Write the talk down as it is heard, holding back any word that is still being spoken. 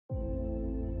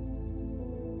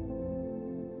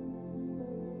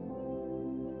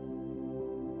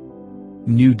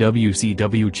New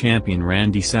WCW champion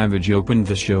Randy Savage opened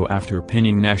the show after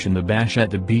pinning Nash in the Bash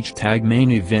at the Beach Tag main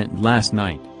event last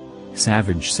night.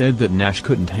 Savage said that Nash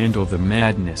couldn't handle the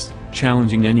madness,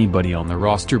 challenging anybody on the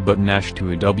roster but Nash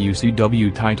to a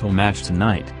WCW title match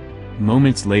tonight.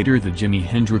 Moments later the Jimi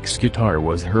Hendrix guitar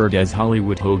was heard as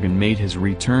Hollywood Hogan made his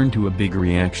return to a big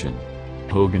reaction.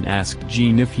 Hogan asked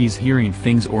Gene if he's hearing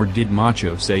things or did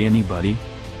Macho say anybody?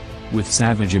 With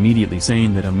Savage immediately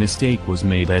saying that a mistake was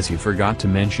made as he forgot to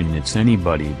mention it's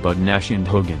anybody but Nash and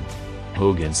Hogan.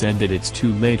 Hogan said that it's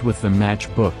too late with the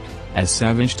match booked, as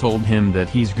Savage told him that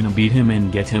he's gonna beat him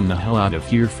and get him the hell out of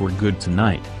here for good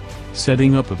tonight,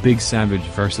 setting up a big Savage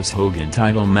vs Hogan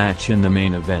title match in the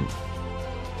main event.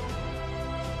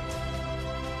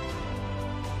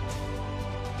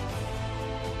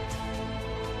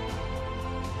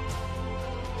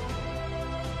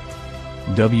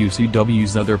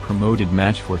 WCW's other promoted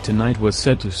match for tonight was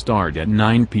set to start at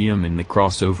 9 p.m. in the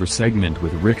crossover segment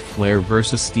with Ric Flair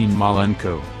vs Dean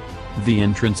Malenko. The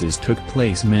entrances took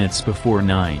place minutes before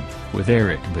 9, with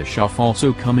Eric Bischoff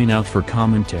also coming out for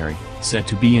commentary, set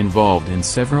to be involved in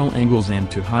several angles and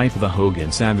to hype the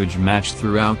Hogan-Savage match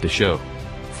throughout the show.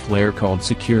 Flair called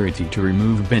security to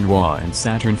remove Benoit and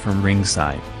Saturn from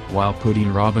ringside, while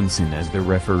putting Robinson as the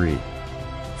referee.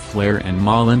 Flair and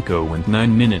Malenko went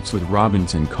 9 minutes with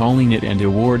Robinson calling it and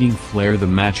awarding Flair the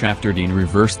match after Dean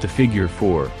reversed the figure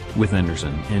 4, with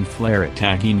Anderson and Flair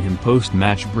attacking him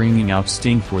post-match bringing out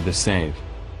Sting for the save.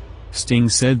 Sting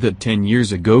said that 10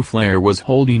 years ago Flair was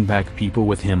holding back people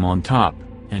with him on top,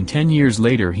 and 10 years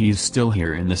later he's still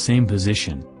here in the same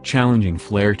position, challenging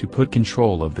Flair to put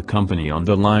control of the company on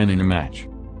the line in a match.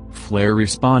 Flair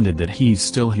responded that he's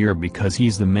still here because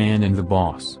he's the man and the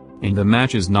boss, and the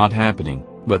match is not happening,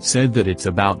 but said that it's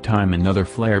about time another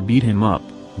Flair beat him up,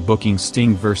 booking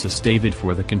Sting vs David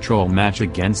for the control match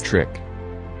against Trick.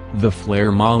 The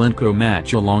Flair-Malenko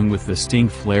match along with the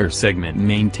Sting-Flair segment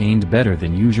maintained better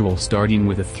than usual, starting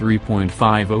with a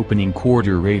 3.5 opening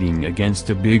quarter rating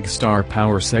against a big star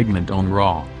power segment on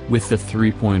Raw, with the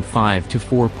 3.5 to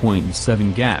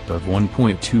 4.7 gap of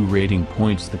 1.2 rating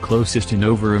points, the closest in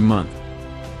over a month.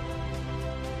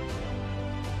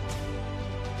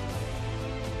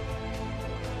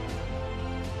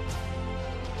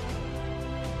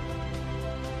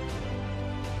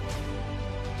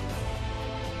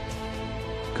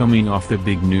 Coming off the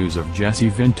big news of Jesse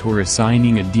Ventura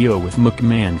signing a deal with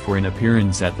McMahon for an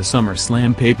appearance at the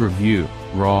SummerSlam pay-per-view,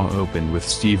 Raw opened with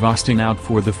Steve Austin out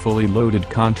for the fully loaded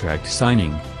contract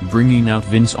signing, bringing out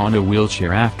Vince on a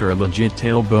wheelchair after a legit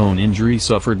tailbone injury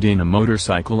suffered in a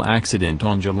motorcycle accident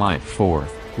on July 4,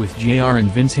 with JR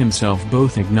and Vince himself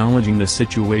both acknowledging the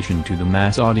situation to the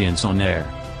mass audience on air.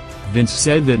 Vince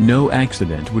said that no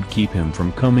accident would keep him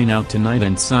from coming out tonight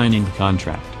and signing the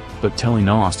contract, but telling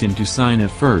Austin to sign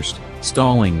it first,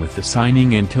 stalling with the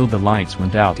signing until the lights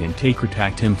went out and Taker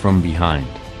attacked him from behind,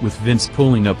 with Vince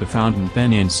pulling up a fountain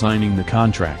pen and signing the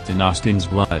contract in Austin's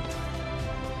blood.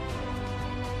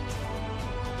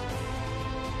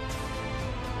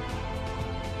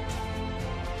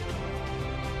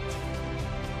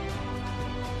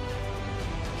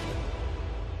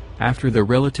 After the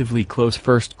relatively close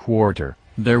first quarter,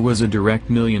 there was a direct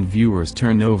million viewers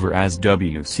turnover as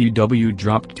WCW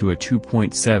dropped to a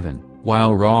 2.7,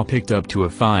 while Raw picked up to a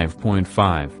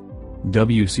 5.5.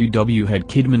 WCW had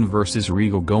Kidman vs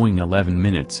Regal going 11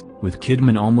 minutes, with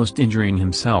Kidman almost injuring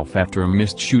himself after a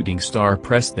missed shooting star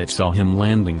press that saw him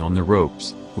landing on the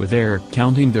ropes, with Eric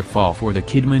counting the fall for the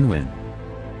Kidman win.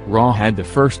 Raw had the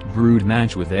first Brood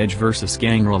match with Edge vs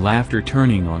Gangrel after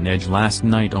turning on Edge last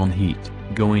night on Heat,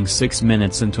 going 6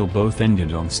 minutes until both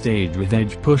ended on stage with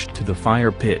Edge pushed to the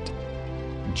fire pit.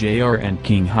 JR and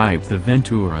King hyped the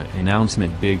Ventura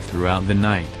announcement big throughout the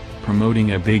night,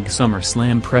 promoting a big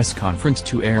SummerSlam press conference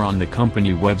to air on the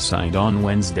company website on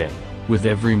Wednesday, with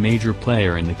every major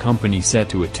player in the company set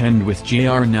to attend, with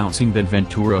JR announcing that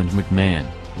Ventura and McMahon,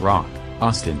 Rock,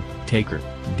 Austin, Taker,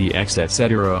 DX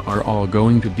etc. are all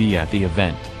going to be at the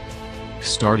event.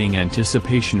 Starting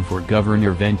anticipation for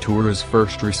Governor Ventura's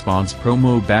first response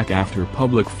promo back after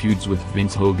public feuds with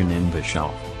Vince, Hogan and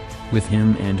Bischoff, with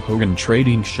him and Hogan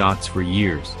trading shots for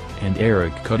years, and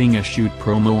Eric cutting a shoot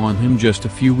promo on him just a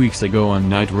few weeks ago on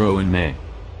Nitro in May.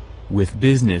 With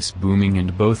business booming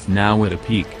and both now at a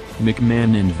peak,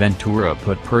 McMahon and Ventura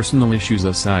put personal issues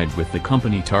aside, with the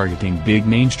company targeting big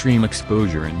mainstream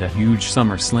exposure and a huge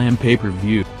SummerSlam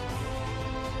pay-per-view.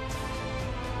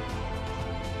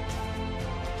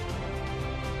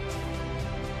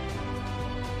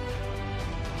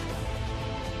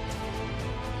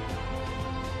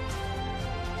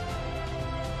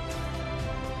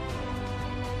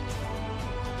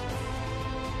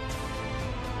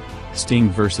 Sting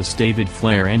vs David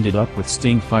Flair ended up with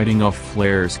Sting fighting off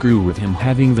Flair's screw, with him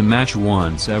having the match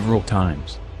won several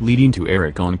times, leading to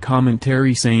Eric on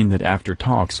commentary saying that after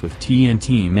talks with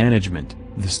TNT management,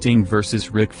 the Sting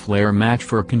vs Ric Flair match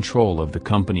for control of the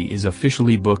company is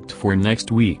officially booked for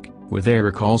next week, with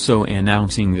Eric also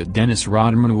announcing that Dennis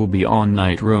Rodman will be on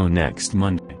Nitro next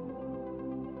Monday.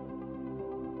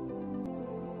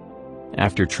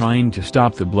 After trying to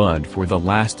stop the blood for the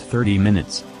last 30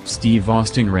 minutes, Steve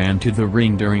Austin ran to the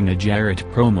ring during a Jarrett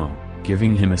promo,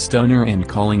 giving him a stunner and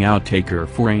calling out Taker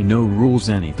for a no rules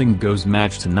anything goes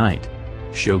match tonight.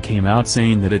 Show came out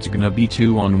saying that it's gonna be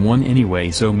 2-on-1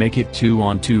 anyway, so make it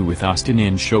 2-on-2 with Austin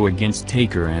and Show against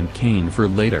Taker and Kane for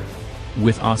later,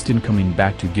 with Austin coming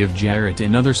back to give Jarrett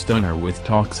another stunner with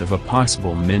talks of a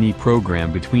possible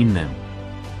mini-program between them.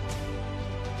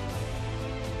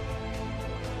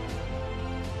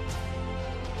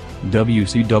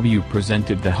 WCW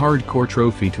presented the Hardcore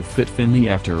Trophy to Fit Finlay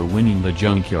after winning the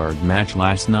Junkyard match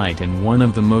last night in one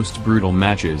of the most brutal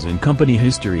matches in company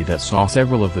history that saw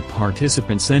several of the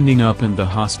participants ending up in the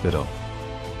hospital.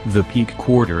 The peak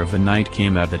quarter of the night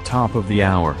came at the top of the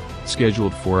hour,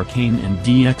 scheduled for a Kane and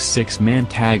DX 6-man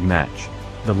tag match.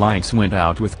 The lights went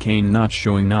out with Kane not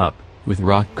showing up, with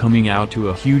Rock coming out to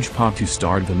a huge pop to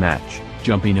start the match,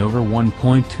 jumping over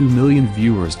 1.2 million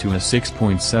viewers to a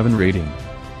 6.7 rating.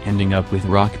 Ending up with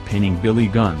Rock pinning Billy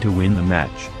Gunn to win the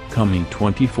match, coming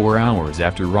 24 hours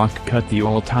after Rock cut the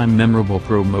all-time memorable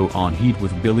promo on Heat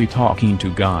with Billy talking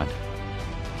to God.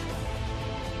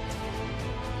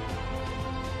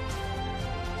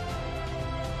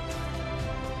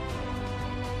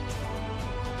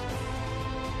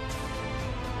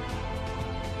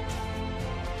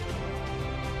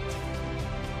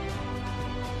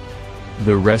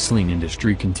 The wrestling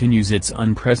industry continues its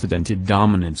unprecedented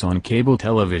dominance on cable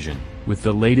television, with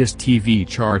the latest TV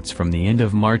charts from the end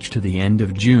of March to the end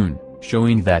of June,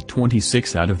 showing that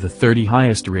 26 out of the 30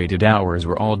 highest-rated hours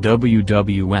were all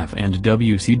WWF and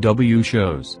WCW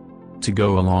shows. To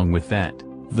go along with that,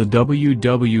 the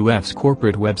WWF's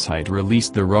corporate website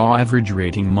released the Raw average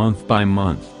rating month by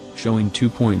month, showing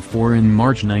 2.4 in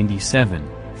March '97.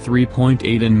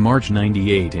 3.8 in March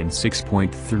 '98 and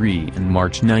 6.3 in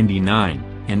March '99,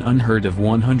 an unheard of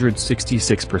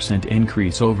 166%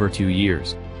 increase over 2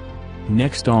 years.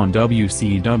 Next on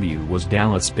WCW was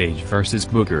Dallas Page vs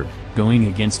Booker, going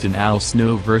against an Al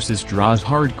Snow vs Droz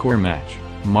hardcore match,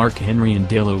 Mark Henry and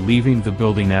D'Lo leaving the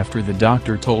building after the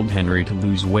doctor told Henry to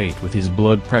lose weight with his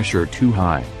blood pressure too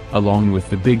high, along with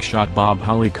the big shot Bob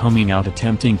Holly coming out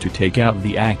attempting to take out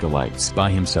the Acolytes by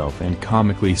himself and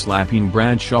comically slapping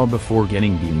Bradshaw before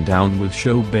getting beaten down with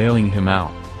Show bailing him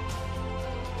out.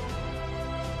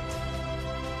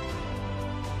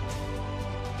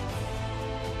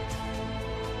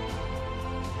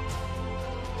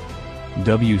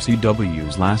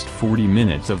 WCW's last 40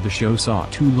 minutes of the show saw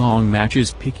 2 long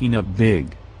matches picking up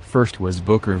big. First was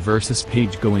Booker vs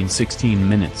Page going 16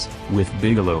 minutes, with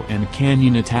Bigelow and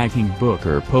Kanyon attacking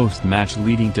Booker post-match,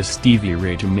 leading to Stevie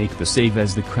Ray to make the save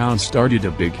as the crowd started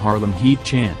a big Harlem Heat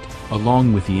chant,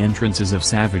 along with the entrances of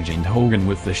Savage and Hogan,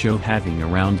 with the show having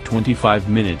around 25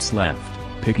 minutes left,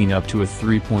 picking up to a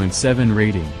 3.7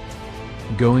 rating.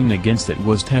 Going against it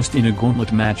was Test in a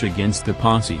gauntlet match against the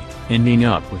Posse, ending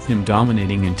up with him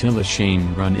dominating until a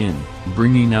Shane run-in,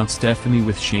 bringing out Stephanie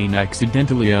with Shane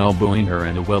accidentally elbowing her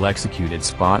in a well-executed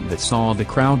spot that saw the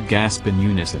crowd gasp in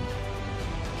unison.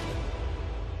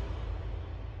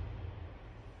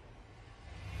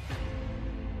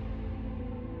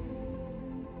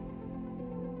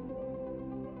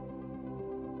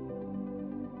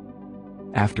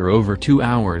 After over 2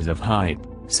 hours of hype,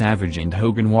 Savage and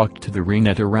Hogan walked to the ring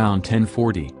at around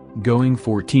 10:40, going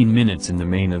 14 minutes in the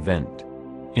main event.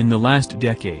 In the last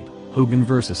decade, Hogan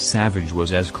vs Savage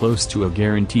was as close to a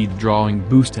guaranteed drawing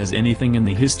boost as anything in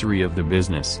the history of the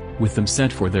business, with them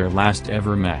set for their last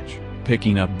ever match,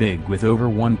 picking up big with over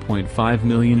 1.5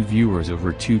 million viewers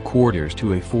over 2 quarters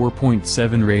to a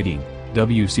 4.7 rating,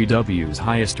 WCW's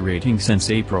highest rating since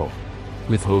April.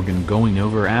 With Hogan going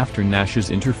over after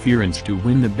Nash's interference to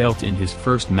win the belt in his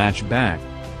first match back.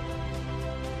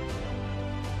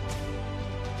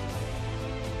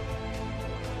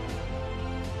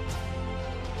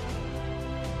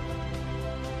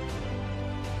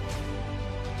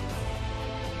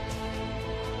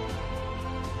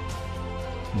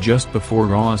 Just before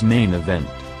Raw's main event,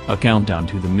 a countdown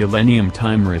to the Millennium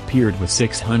timer appeared with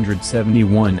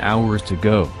 671 hours to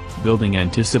go, building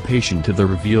anticipation to the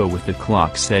reveal, with the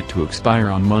clock set to expire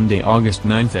on Monday, August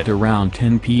 9th at around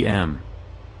 10 p.m.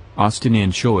 Austin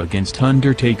and Show against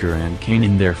Undertaker and Kane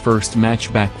in their first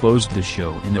match back closed the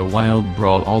show in a wild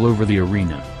brawl all over the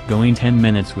arena, going 10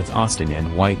 minutes with Austin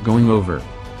and White going over.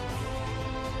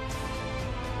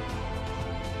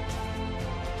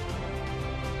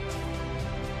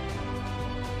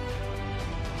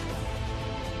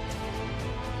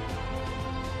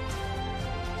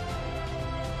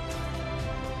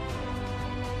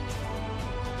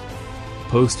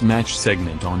 Post-match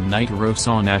segment on Nitro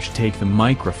saw Nash take the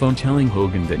microphone telling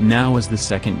Hogan that now is the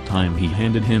second time he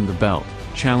handed him the belt,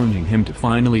 challenging him to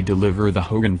finally deliver the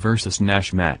Hogan vs.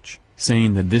 Nash match,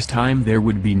 saying that this time there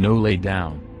would be no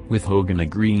laydown, with Hogan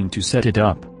agreeing to set it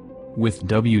up. With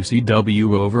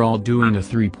WCW overall doing a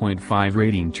 3.5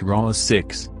 rating to Raw's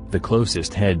 6, the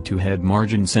closest head-to-head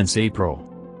margin since April.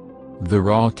 The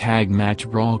Raw Tag Match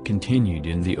Brawl continued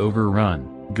in the overrun,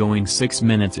 going 6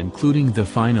 minutes including the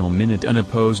final minute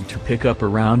unopposed to pick up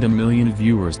around 1 million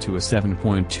viewers to a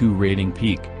 7.2 rating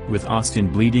peak, with Austin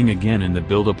bleeding again in the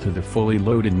build-up to the fully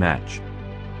loaded match.